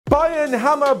Bayern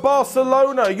hammer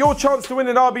Barcelona. Your chance to win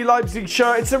an RB Leipzig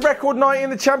shirt. It's a record night in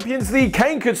the Champions League.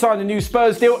 Kane could sign a new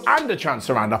Spurs deal and a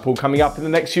transfer roundup all coming up in the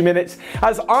next few minutes.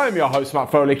 As I'm your host, Matt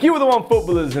Froelich, you are the One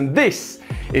Footballers, and this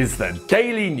is the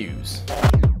Daily News.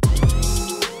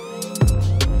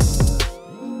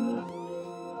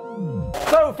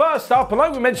 So first up, and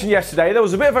like we mentioned yesterday, there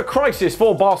was a bit of a crisis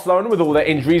for Barcelona with all their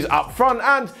injuries up front,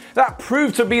 and that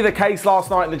proved to be the case last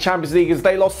night in the Champions League as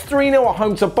they lost 3-0 at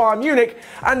home to Bayern Munich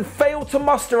and failed to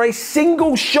muster a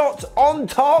single shot on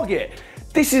target.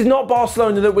 This is not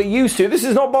Barcelona that we're used to. This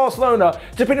is not Barcelona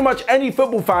to pretty much any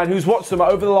football fan who's watched them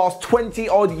over the last 20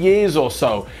 odd years or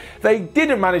so. They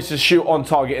didn't manage to shoot on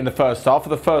target in the first half for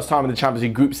the first time in the Champions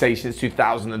League group stage since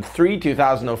 2003,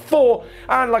 2004,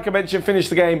 and like I mentioned,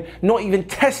 finished the game not even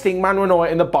testing Manuel Neuer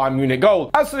in the Bayern Munich goal.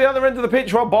 As for the other end of the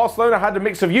pitch, well, Barcelona had a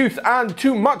mix of youth and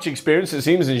too much experience, it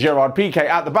seems, in Gerard Piqué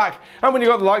at the back, and when you've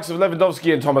got the likes of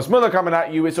Lewandowski and Thomas Müller coming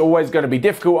at you, it's always going to be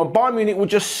difficult, and Bayern Munich were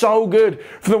just so good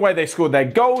from the way they scored their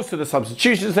goals, to the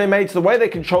substitutions they made, to the way they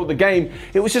controlled the game.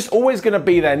 It was just always going to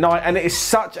be their night, and it is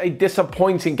such a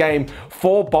disappointing game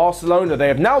for Barcelona. They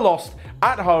have now lost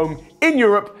at home in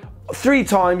Europe 3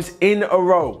 times in a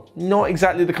row. Not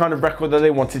exactly the kind of record that they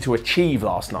wanted to achieve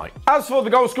last night. As for the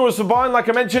goal scorers for Bayern, like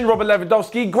I mentioned, Robert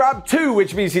Lewandowski grabbed 2,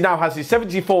 which means he now has his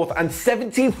 74th and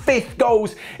 75th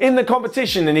goals in the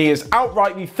competition, and he is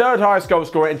outright the 3rd highest goal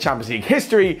scorer in Champions League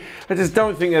history. I just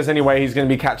don't think there's any way he's going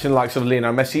to be catching the likes of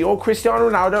Lionel Messi or Cristiano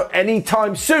Ronaldo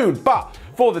anytime soon. But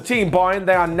for the team Bayern,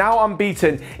 they are now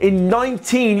unbeaten in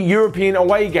 19 European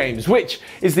away games, which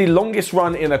is the longest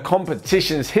run in the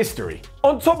competition's history.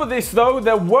 On top of this, though,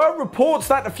 there were reports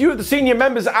that a few of the senior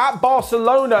members at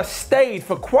Barcelona stayed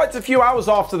for quite a few hours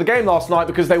after the game last night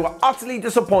because they were utterly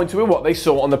disappointed with what they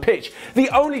saw on the pitch. The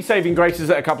only saving grace is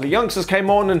that a couple of youngsters came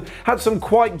on and had some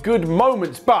quite good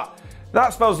moments, but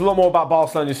that spells a lot more about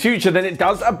Barcelona's future than it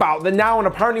does about the now, and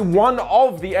apparently one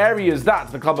of the areas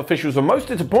that the club officials were most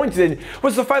disappointed in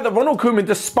was the fact that Ronald Koeman,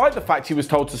 despite the fact he was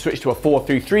told to switch to a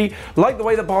 4-3-3, like the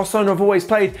way that Barcelona have always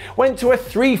played, went to a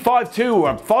 3-5-2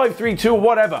 or a 5-3-2 or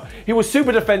whatever. He was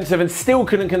super defensive and still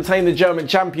couldn't contain the German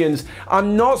champions.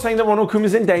 I'm not saying that Ronald Koeman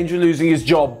is in danger of losing his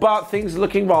job, but things are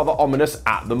looking rather ominous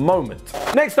at the moment.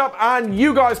 Next up, and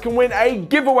you guys can win a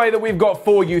giveaway that we've got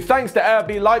for you. Thanks to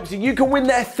RB Leipzig, you can win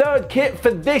their 3rd kit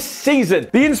for this season.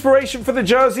 The inspiration for the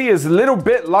jersey is a little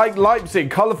bit like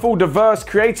Leipzig, colourful, diverse,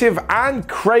 creative and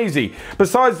crazy.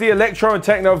 Besides the electro and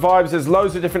techno vibes, there's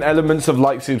loads of different elements of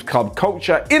Leipzig's club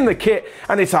culture in the kit,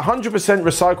 and it's 100%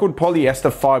 recycled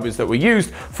polyester fibres that were used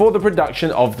for the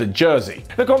production of the jersey.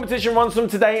 The competition runs from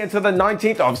today until the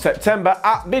 19th of September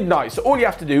at midnight, so all you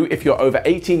have to do if you're over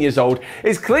 18 years old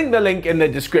is click the link in the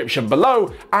description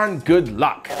below, and good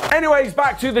luck. Anyways,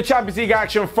 back to the Champions League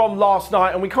action from last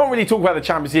night, and we can't really talk about the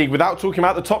Champions League without talking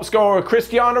about the top scorer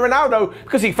Cristiano Ronaldo,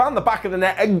 because he found the back of the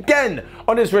net again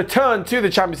on his return to the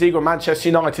Champions League with Manchester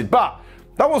United. But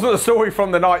that wasn't the story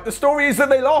from the night. The story is that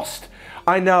they lost.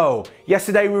 I know.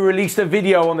 Yesterday we released a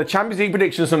video on the Champions League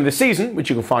predictions from this season, which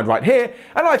you can find right here,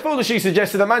 and I foolishly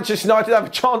suggested that Manchester United have a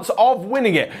chance of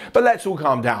winning it. But let's all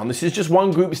calm down. This is just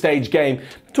one group stage game.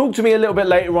 Talk to me a little bit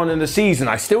later on in the season.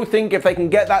 I still think if they can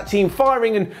get that team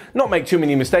firing and not make too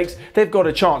many mistakes, they've got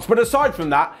a chance. But aside from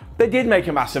that, they did make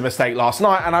a massive mistake last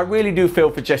night, and I really do feel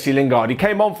for Jesse Lingard. He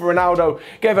came on for Ronaldo,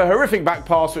 gave a horrific back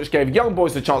pass, which gave young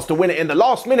boys the chance to win it in the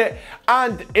last minute,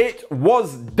 and it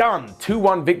was done.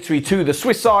 2-1 victory to the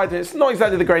Swiss side, and it's not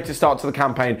exactly the greatest start to the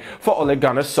campaign for Ole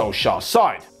Gunnar Solskjaer's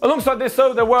side. Alongside this,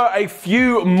 though, there were a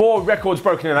few more records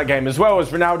broken in that game as well, as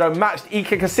Ronaldo matched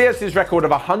Iker Casillas' record of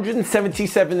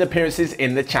 177 appearances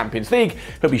in the Champions League.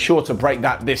 He'll be sure to break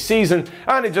that this season,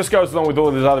 and it just goes along with all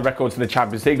of his other records in the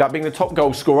Champions League, that being the top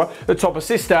goal scorer, the top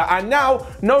assister, and now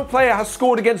no player has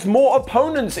scored against more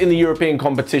opponents in the European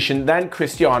competition than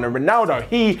Cristiano Ronaldo.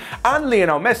 He and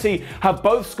Lionel Messi have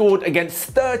both scored against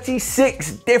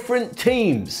 36 different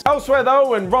teams. Elsewhere,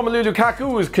 though, and Romelu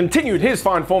Lukaku has continued his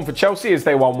fine form for Chelsea as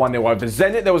they won 1-0 over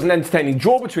Zenit. There was an entertaining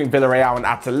draw between Villarreal and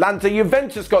Atalanta.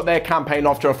 Juventus got their campaign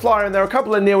off to a flyer, and there are a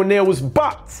couple of 0-0s,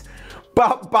 but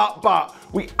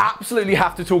we absolutely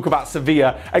have to talk about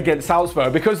Sevilla against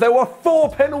Salzburg, because there were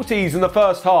 4 penalties in the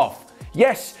first half.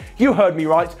 Yes, you heard me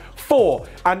right, 4.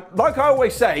 And like I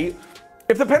always say,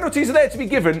 if the penalties are there to be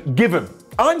given, give them.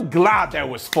 I'm glad there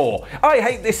was 4. I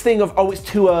hate this thing of, oh, it's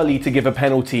too early to give a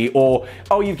penalty, or,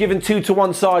 oh, you've given 2 to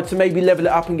one side, so maybe level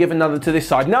it up and give another to this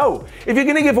side. No, if you're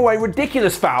going to give away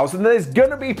ridiculous fouls, then there's going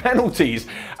to be penalties.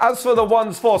 As for the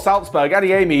ones for Salzburg,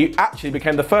 Adeyemi actually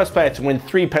became the first player to win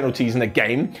 3 penalties in a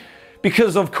game.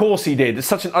 Because of course he did. It's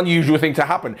such an unusual thing to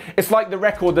happen. It's like the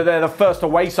record that they're the first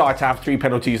away side to have 3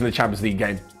 penalties in the Champions League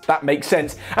game. That makes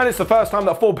sense. And it's the first time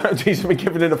that 4 penalties have been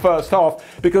given in the first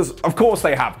half, because of course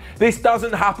they have. This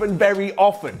doesn't happen very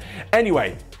often.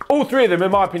 Anyway, all 3 of them,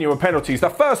 in my opinion, were penalties. The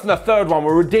first and the third one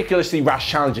were ridiculously rash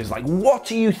challenges. Like,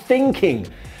 what are you thinking?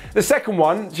 The second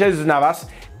one, Jesus Navas,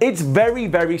 it's very,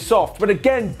 very soft. But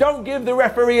again, don't give the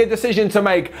referee a decision to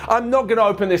make. I'm not going to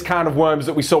open this can of worms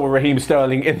that we saw with Raheem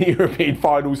Sterling in the European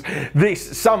finals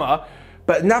this summer.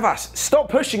 But Navas, stop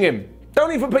pushing him.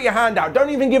 Don't even put your hand out.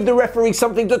 Don't even give the referee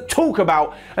something to talk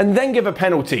about and then give a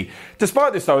penalty.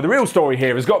 Despite this though, the real story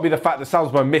here has got to be the fact that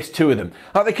Salzburg missed 2 of them.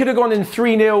 Like, they could have gone in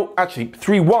 3-0, actually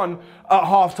 3-1 at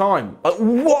half time.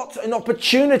 What an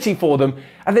opportunity for them.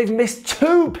 And they've missed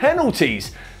 2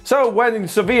 penalties. So when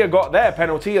Sevilla got their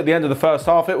penalty at the end of the first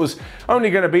half, it was only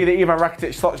going to be that Ivan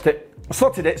Rakitic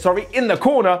slotted it in the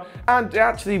corner and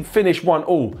actually finished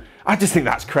 1-1. I just think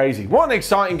that's crazy. What an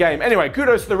exciting game. Anyway,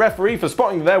 kudos to the referee for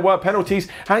spotting that there were penalties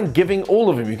and giving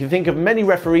all of them. You can think of many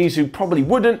referees who probably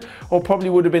wouldn't, or probably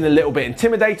would have been a little bit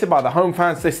intimidated by the home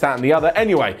fans, this, that and the other.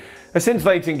 Anyway, a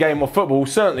scintillating game of football,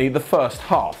 certainly the first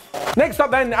half. Next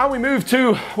up then, now we move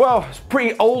to, well,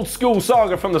 pretty old school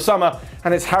saga from the summer,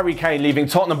 and it's Harry Kane leaving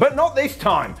Tottenham, but not this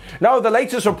time. No, the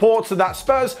latest reports are that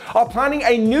Spurs are planning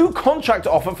a new contract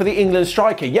offer for the England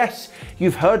striker. Yes,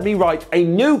 you've heard me right, a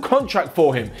new contract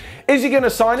for him. Is he going to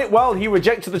sign it? Well, he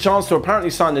rejected the chance to apparently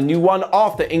sign a new one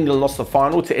after England lost the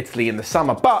final to Italy in the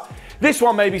summer, but this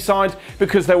one may be signed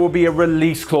because there will be a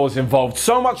release clause involved.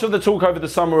 So much of the talk over the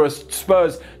summer of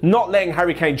Spurs not letting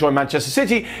Harry Kane join Manchester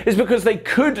City is because they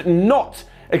could not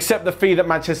accept the fee that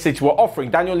Manchester City were offering.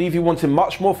 Daniel Levy wanted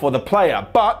much more for the player,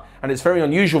 but, and it's very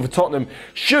unusual for Tottenham,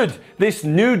 should this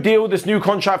new deal, this new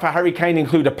contract for Harry Kane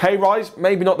include a pay rise,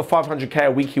 maybe not the £500k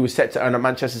a week he was set to earn at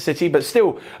Manchester City, but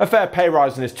still a fair pay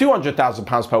rise in his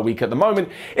 £200,000 per week at the moment.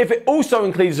 If it also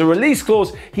includes a release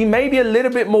clause, he may be a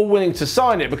little bit more willing to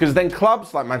sign it, because then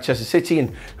clubs like Manchester City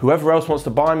and whoever else wants to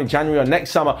buy him in January or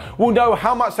next summer will know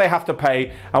how much they have to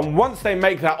pay, and once they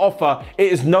make that offer,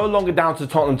 it is no longer down to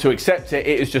Tottenham to accept it,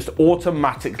 it is just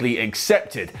automatically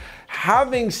accepted.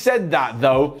 Having said that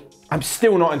though, I'm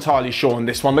still not entirely sure on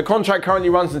this one. The contract currently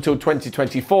runs until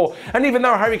 2024, and even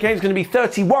though Harry Kane's going to be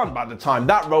 31 by the time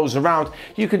that rolls around,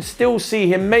 you can still see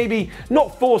him maybe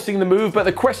not forcing the move, but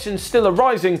the question's still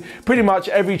arising pretty much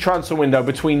every transfer window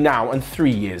between now and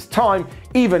 3 years' time,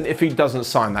 even if he doesn't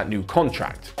sign that new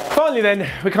contract. Finally then,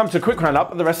 we come to a quick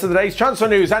roundup of the rest of the day's transfer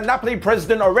news, and Napoli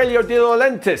president Aurelio De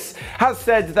Laurentiis has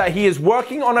said that he is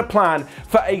working on a plan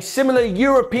for a similar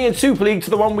European Super League to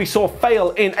the one we saw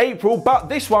fail in April, but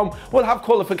this one will have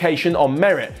qualification on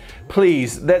merit.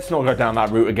 Please, let's not go down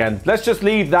that route again. Let's just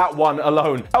leave that one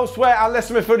alone. Elsewhere, our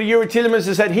Leicester midfielder Yuri Tielemans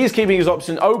has said he's keeping his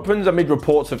option open amid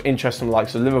reports of interest from the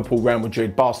likes of Liverpool, Real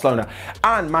Madrid, Barcelona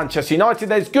and Manchester United.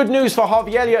 There's good news for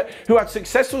Harvey Elliott, who had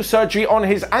successful surgery on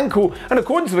his ankle, and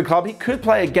according to the club, he could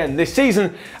play again this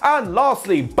season. And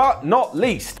lastly, but not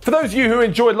least, for those of you who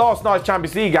enjoyed last night's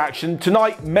Champions League action,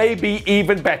 tonight may be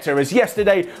even better, as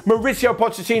yesterday, Mauricio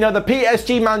Pochettino, the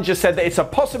PSG manager, said that it's a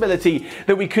possibility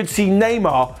that we could see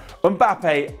Neymar,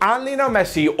 Mbappe and Lionel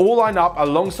Messi all line up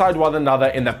alongside one another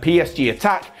in the PSG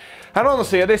attack. And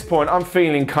honestly, at this point, I'm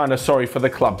feeling kind of sorry for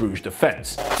the Club Brugge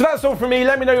defence. So that's all from me.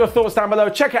 Let me know your thoughts down below.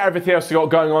 Check out everything else we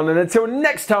got going on. And until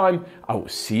next time, I will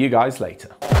see you guys later.